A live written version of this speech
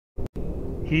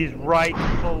He's right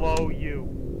below you.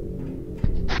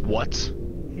 What?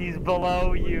 He's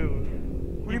below you.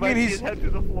 What do you mean he's... His head to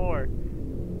the floor.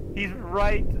 He's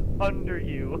right under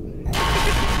you.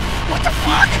 What the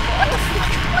fuck?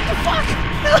 What the fuck?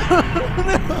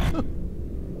 No!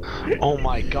 Oh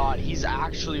my god, he's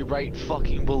actually right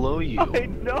fucking below you. I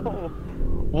know.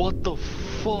 What the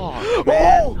fuck, Oh!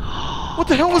 man? What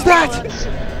the hell was that?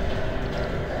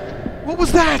 What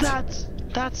was that?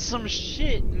 That's some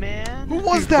shit, man. Who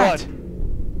was that?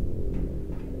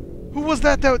 Who was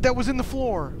that that was in the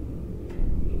floor?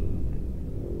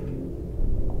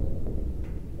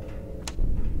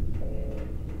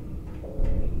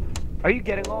 Are you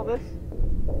getting all this?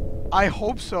 I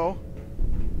hope so.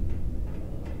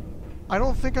 I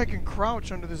don't think I can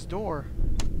crouch under this door.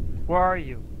 Where are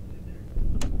you?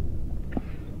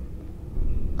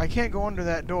 I can't go under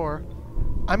that door.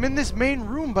 I'm in this main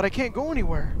room, but I can't go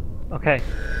anywhere. Okay.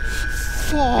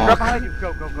 Fuck. Right behind you.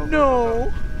 Go, go, go. No.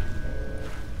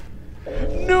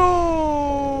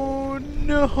 No.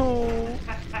 No.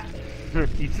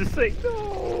 He's just saying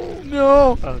no.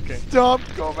 No. Okay. Stop.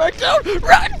 Go back down.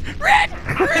 Run. Run.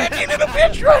 Run, you little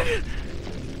bitch. Run.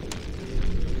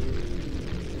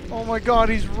 Oh my god,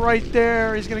 he's right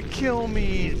there. He's gonna kill me.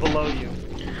 He's below you.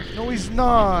 No, he's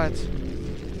not.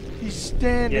 He's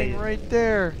standing right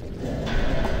there.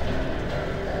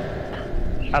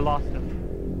 I lost him.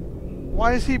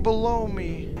 Why is he below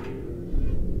me?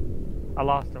 I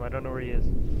lost him. I don't know where he is.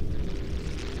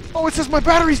 Oh, it says my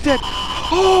battery's dead.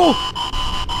 Oh!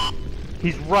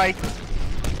 He's right.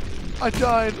 I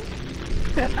died.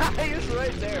 He's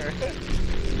right there.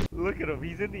 Look at him.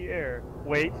 He's in the air.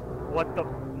 Wait. What the?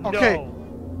 Okay. No.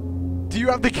 Do you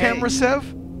have the camera, Sev?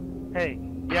 Hey.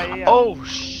 Yeah. Oh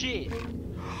shit.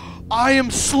 I am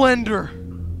Slender.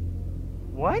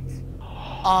 What?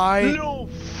 No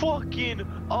fucking.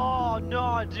 Oh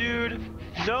no, dude.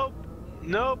 Nope.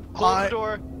 Close the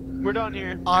door. We're done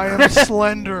here. I am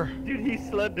Slender. Dude, he's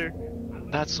Slender.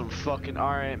 That's some fucking.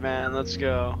 All right, man. Let's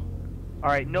go. All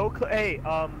right. Hey,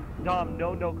 Dom.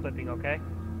 No clipping. Okay.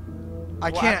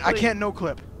 I can't no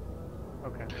clip.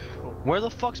 Okay. Cool. Where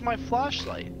the fuck's my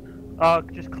flashlight?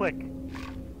 Just click.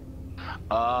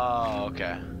 Oh,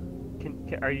 okay.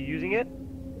 Are you using it?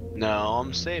 No,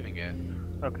 I'm saving it.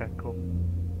 Okay, cool.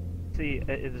 See,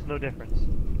 there's no difference.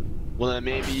 Well, then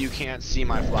maybe you can't see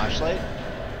my flashlight?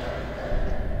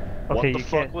 Okay, What the you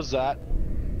fuck can't. was that?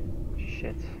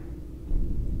 Shit.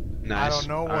 Nice. I don't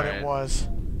know what it was.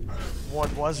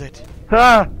 What was it?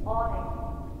 Ah!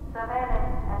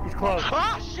 He's close.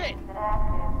 Ah, shit!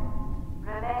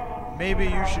 Maybe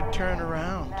you should turn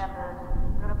around.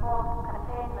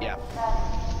 Yeah.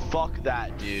 Fuck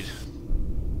that, dude.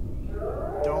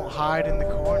 Don't hide in the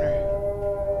corner.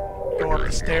 Go up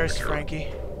the stairs, Frankie.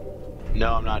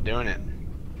 No, I'm not doing it.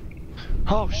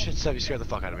 Oh shit, Sev, you scared the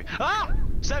fuck out of me. Ah!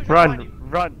 Sev, you're behind you.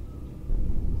 Run!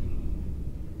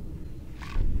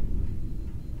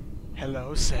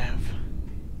 Hello, Sev.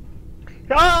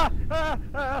 Ah!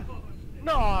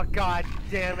 No, god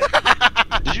damn it!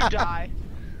 Did you die?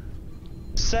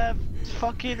 Sev,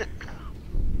 fucking.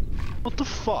 What the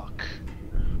fuck?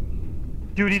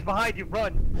 Dude, he's behind you.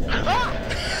 Run!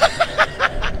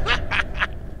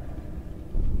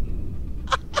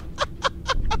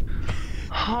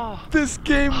 This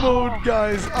game mode,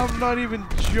 guys. I'm not even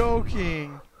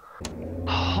joking.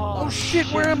 Oh shit!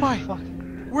 Where am I?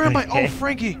 Where am I? Oh,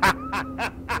 Frankie.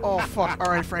 Oh fuck!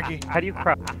 All right, Frankie. How do you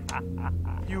crouch?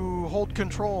 You hold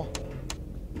control.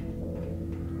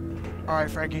 All right,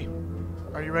 Frankie.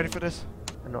 Are you ready for this?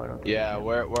 No, I don't. Yeah,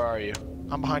 where are you?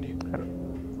 I'm behind you.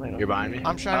 You're behind me?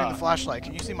 I'm shining the flashlight.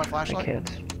 Can you see my flashlight? I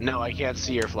can't. No, I can't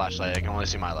see your flashlight. I can only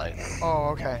see my light. Oh,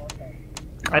 okay.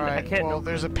 I Alright, can't. well,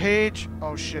 there's a page.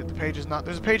 Oh shit, the page is not.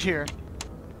 There's a page here.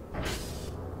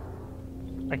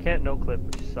 I can't no clip,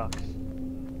 which sucks.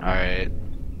 Alright.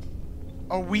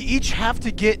 Oh, we each have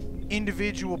to get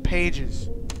individual pages.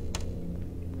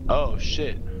 Oh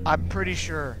shit. I'm pretty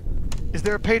sure. Is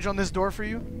there a page on this door for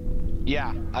you?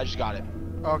 Yeah, I just got it.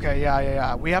 Okay,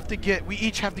 yeah. We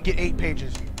each have to get 8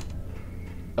 pages.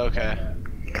 Okay.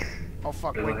 Oh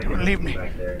fuck, wait, don't leave me.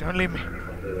 Don't leave me.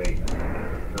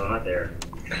 No, not there.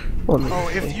 Oh,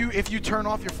 if you turn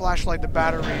off your flashlight, the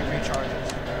battery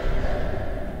recharges.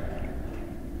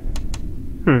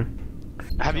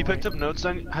 Have you picked up notes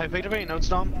on? Have you picked up any notes,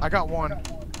 Dom? I got 1.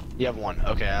 You have 1.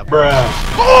 Okay. Bruh.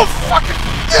 Oh fuck!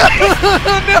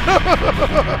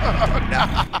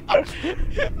 No!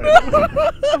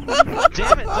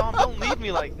 Damn it, Dom! Don't leave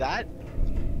me like that,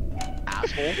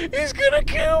 asshole. He's gonna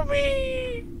kill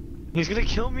me! He's gonna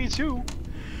kill me too.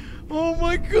 Oh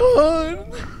my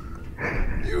god!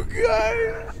 You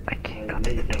guys! I can't I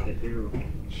think it through.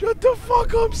 Shut the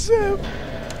fuck up, Sam!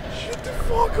 Shut the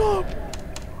fuck up!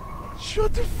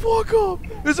 Shut the fuck up!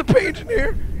 There's a page in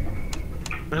here!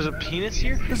 There's a penis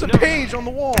here? There's a No. page on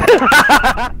the wall!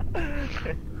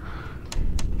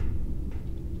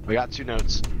 We got 2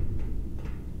 notes.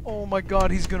 Oh my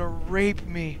god, he's gonna rape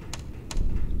me.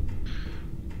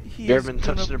 You ever been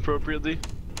touched inappropriately?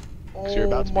 You're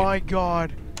about Oh to be. my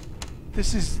god.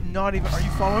 This is not even. Are you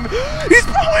following me? He's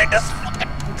behind us!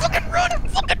 Fucking run!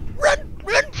 Fucking run!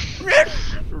 Run!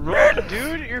 Run,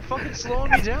 dude! You're fucking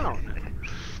slowing me down.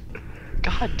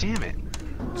 God damn it.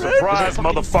 Surprise,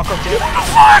 motherfucker!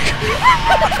 Fuck!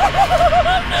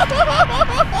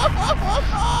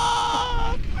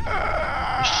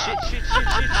 Shit.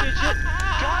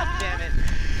 God damn it.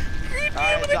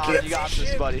 Alright, Dom, you got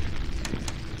this, buddy.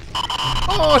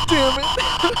 Oh, damn it!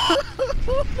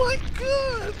 Oh my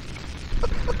god!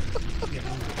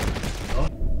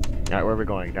 Alright, where are we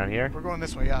going? Down here? We're going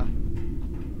this way, yeah.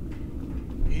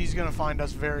 He's gonna find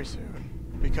us very soon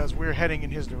because we're heading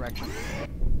in his direction.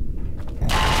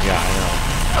 Yeah,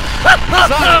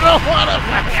 I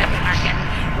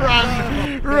Run!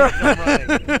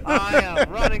 I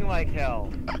am running like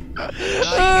hell.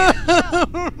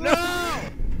 No!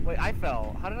 Wait, I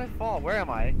fell. How did I fall? Where am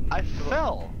I? I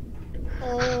fell.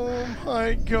 Oh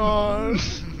my god.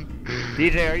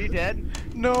 DJ, are you dead?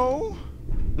 No.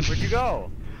 Where'd you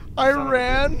go? I Son of a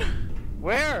ran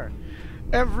Where?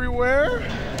 everywhere.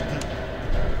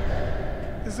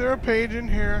 Is there a page in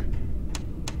here?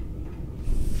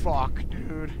 Fuck,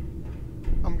 dude.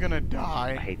 I'm gonna I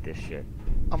die. hate this shit.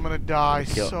 I'm gonna die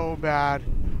Kill. so bad.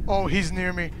 Oh, he's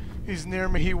near me. He's near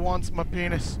me. He wants my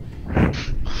penis.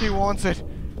 He wants it.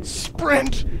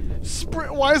 Sprint!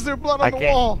 Sprint! Why is there blood on I the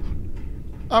can't. wall?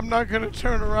 I'm not gonna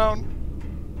turn around.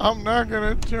 I'm not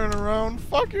gonna turn around.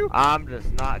 Fuck you. I'm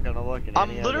just not gonna look at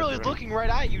I'm any literally other looking right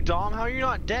at you, Dom. How are you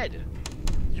not dead?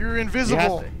 You're You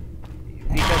invisible. have to-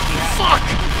 Because he has Fuck!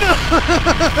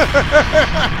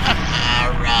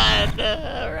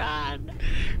 Run!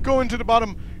 Go into the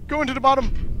bottom. Go into the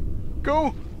bottom.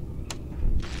 Go.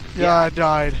 Yeah, I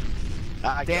died.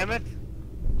 Damn it!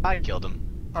 I killed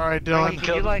him. All right, Frankie,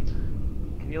 Dylan.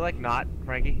 can you like not,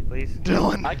 Frankie, please?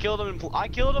 Dylan. I killed him and I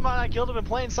killed him in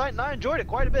plain sight, and I enjoyed it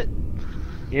quite a bit.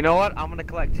 You know what? I'm gonna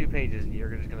collect 2 pages, and you're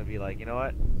just gonna be like, you know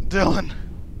what? Dylan.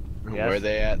 Yes? Where are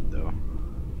they at, though?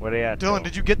 Where they at? Dylan, though?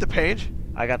 did you get the page?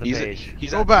 I got the page.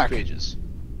 He's Go at back. 2 pages.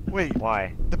 Wait,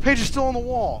 Why? the page is still on the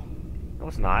wall. No,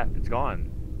 it's not. It's gone.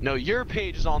 No, your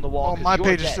page is on the wall. Oh, 'cause my you're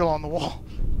page dead. is still on the wall.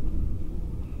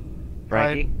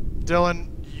 Frankie? Right. Dylan,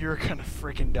 you're gonna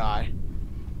freaking die.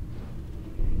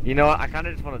 You know what? I kind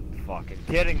of just want to fucking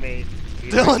kidding me.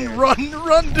 He's Dylan, right there.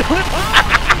 run,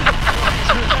 Dylan!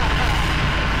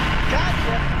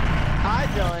 Gotcha. Hi,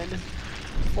 Dylan.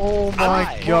 Oh my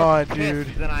Hi. god, More dude.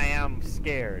 pissed than I am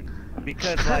scared.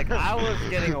 Because, like, I was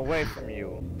getting away from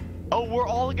you. Oh, we're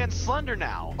all against Slender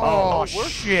now. Oh, we're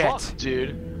shit. fucked,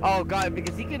 dude. Oh, God,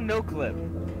 because he can no-clip.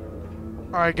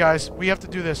 Alright, guys, we have to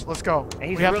do this. Let's go. And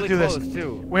he's We have really to do close, this.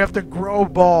 too. We have to grow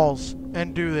balls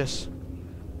and do this.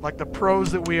 Like the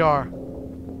pros that we are.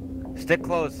 Stick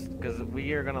close, because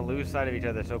we are going to lose sight of each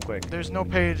other so quick. There's no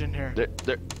page in here.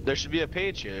 There should be a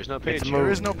page here. There's no page It's a here. move.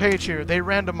 There is no page here. They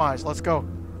randomize. Let's go.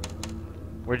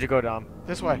 Where'd you go, Dom?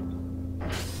 This way.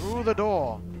 Through the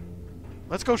door.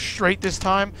 Let's go straight this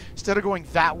time instead of going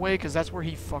that way, because that's where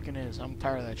he fucking is. I'm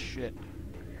tired of that shit.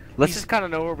 Let's just kind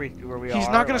of know where we are. He's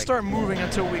not gonna like- start moving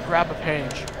until we grab a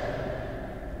page.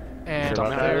 And Sure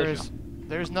about that?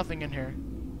 there's nothing in here.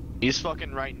 He's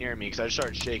fucking right near me because I just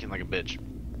started shaking like a bitch.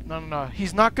 No.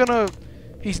 He's not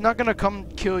gonna come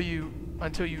kill you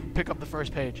until you pick up the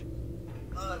first page.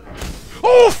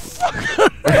 Oh fuck!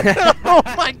 Oh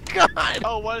my god!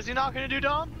 Oh, what is he not gonna do,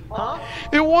 Dom? Huh?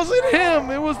 It wasn't him.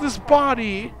 It was this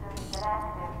body.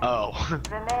 Oh.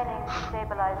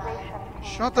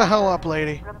 Shut the hell up,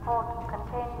 lady.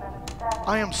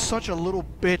 I am such a little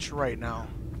bitch right now.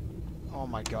 Oh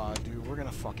my god, dude. We're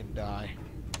gonna fucking die.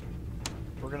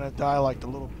 We're gonna die like the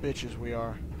little bitches we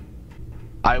are.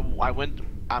 I'm right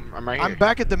here. I'm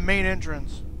back at the main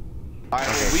entrance. Alright,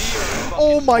 well, we are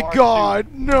Oh fucking my far god,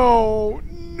 no!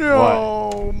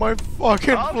 No! My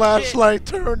fucking Oh, flashlight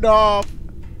turned off.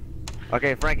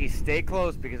 Okay, Frankie, stay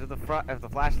close because if the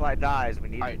flashlight dies, we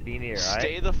need Alright, to be near,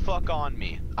 Stay right? the fuck on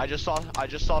me. I just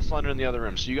saw Slender in the other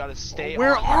room, so you gotta stay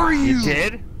Where on are me. you? You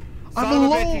did? I'm Son of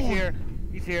a bitch, alone. he's here.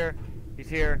 He's here. He's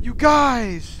here. You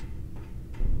guys!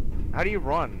 How do you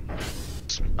run?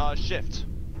 Shift.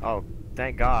 Oh,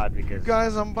 thank God, You because...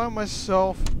 guys, I'm by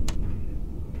myself.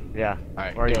 Yeah.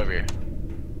 Alright, Where are get you? over here.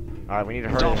 Alright, we need to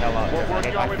hurry Dom, the hell up. we're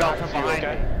working If our I way fell back from to you, behind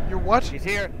okay? me. You're what? He's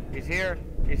here. He's here.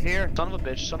 He's here. Son of a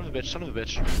bitch, son of a bitch, son of a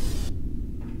bitch.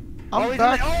 I'm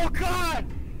back. Oh god!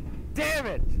 Damn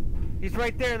it! He's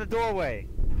right there in the doorway.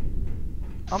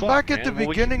 I'm Fuck, back at man. the Well,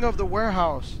 beginning of the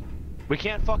warehouse. We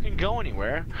can't fucking go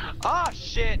anywhere. Ah,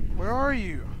 shit! Where are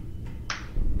you?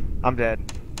 I'm dead.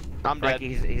 I'm dead.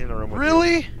 Frankie, he's in the room with you.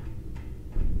 Really?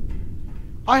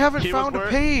 I haven't He was found a where?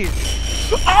 page.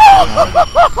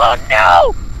 Oh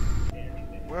no!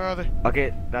 Where are they?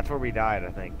 Okay, that's where we died, I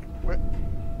think. Where?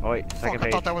 Oh wait, second Fuck, I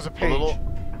page. thought that was a A page. little...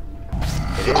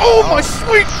 Oh my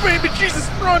sweet baby Jesus!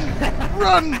 Run!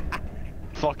 Run!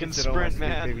 Fucking It's an OSP, sprint,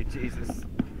 man. Baby Jesus.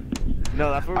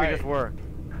 No, that's where we Alright. just were.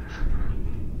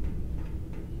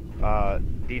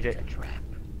 DJ. A trap.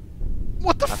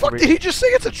 What the That's fuck? where Did we- he just say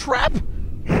it's a trap?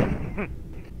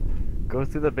 Go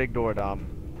through the big door, Dom.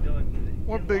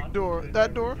 What big door?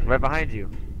 That door? Right behind you.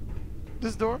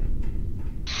 This door?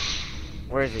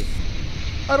 Where is he?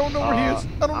 I don't know where he is.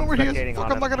 I don't know I'm where he is. spectating Fuck,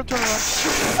 on I'm not him. gonna turn around.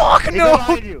 Fuck He's no!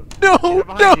 behind you. No! He's No!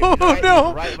 behind you. He's right- No!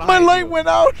 he's right My behind light you. went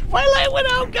out! My light went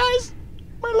out, guys!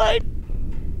 My light!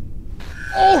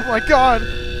 Oh my god!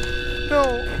 No!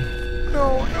 No!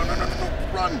 No! No! No! No!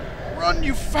 Run! Run,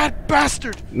 you fat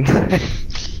bastard! Run,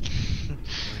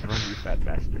 you fat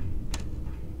bastard.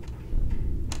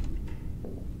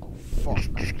 Fuck.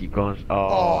 Just keep going.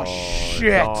 Oh,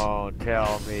 shit. Don't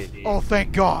tell me. Oh,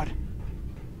 thank God.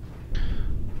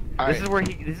 This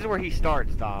is where he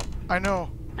starts, Dom. I know.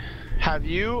 Have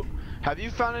you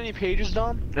found any pages,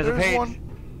 Dom? There's a page. one.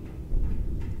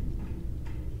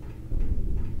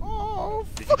 Oh,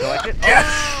 Did you fuck. collect it? Yes!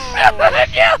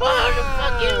 Oh!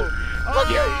 Fuck you! Fuck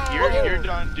you! You're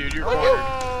done, dude. You're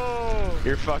Oh! fired.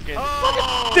 You're fucking.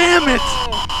 Oh! Damn it!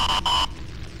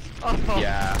 Oh!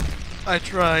 Yeah. I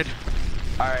tried.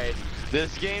 All right.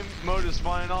 This game mode is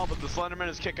fun and all, but the Slenderman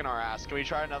is kicking our ass. Can we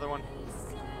try another one?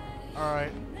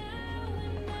 Alright.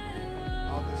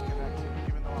 I'll disconnect,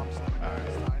 even though I'm still. All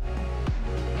right.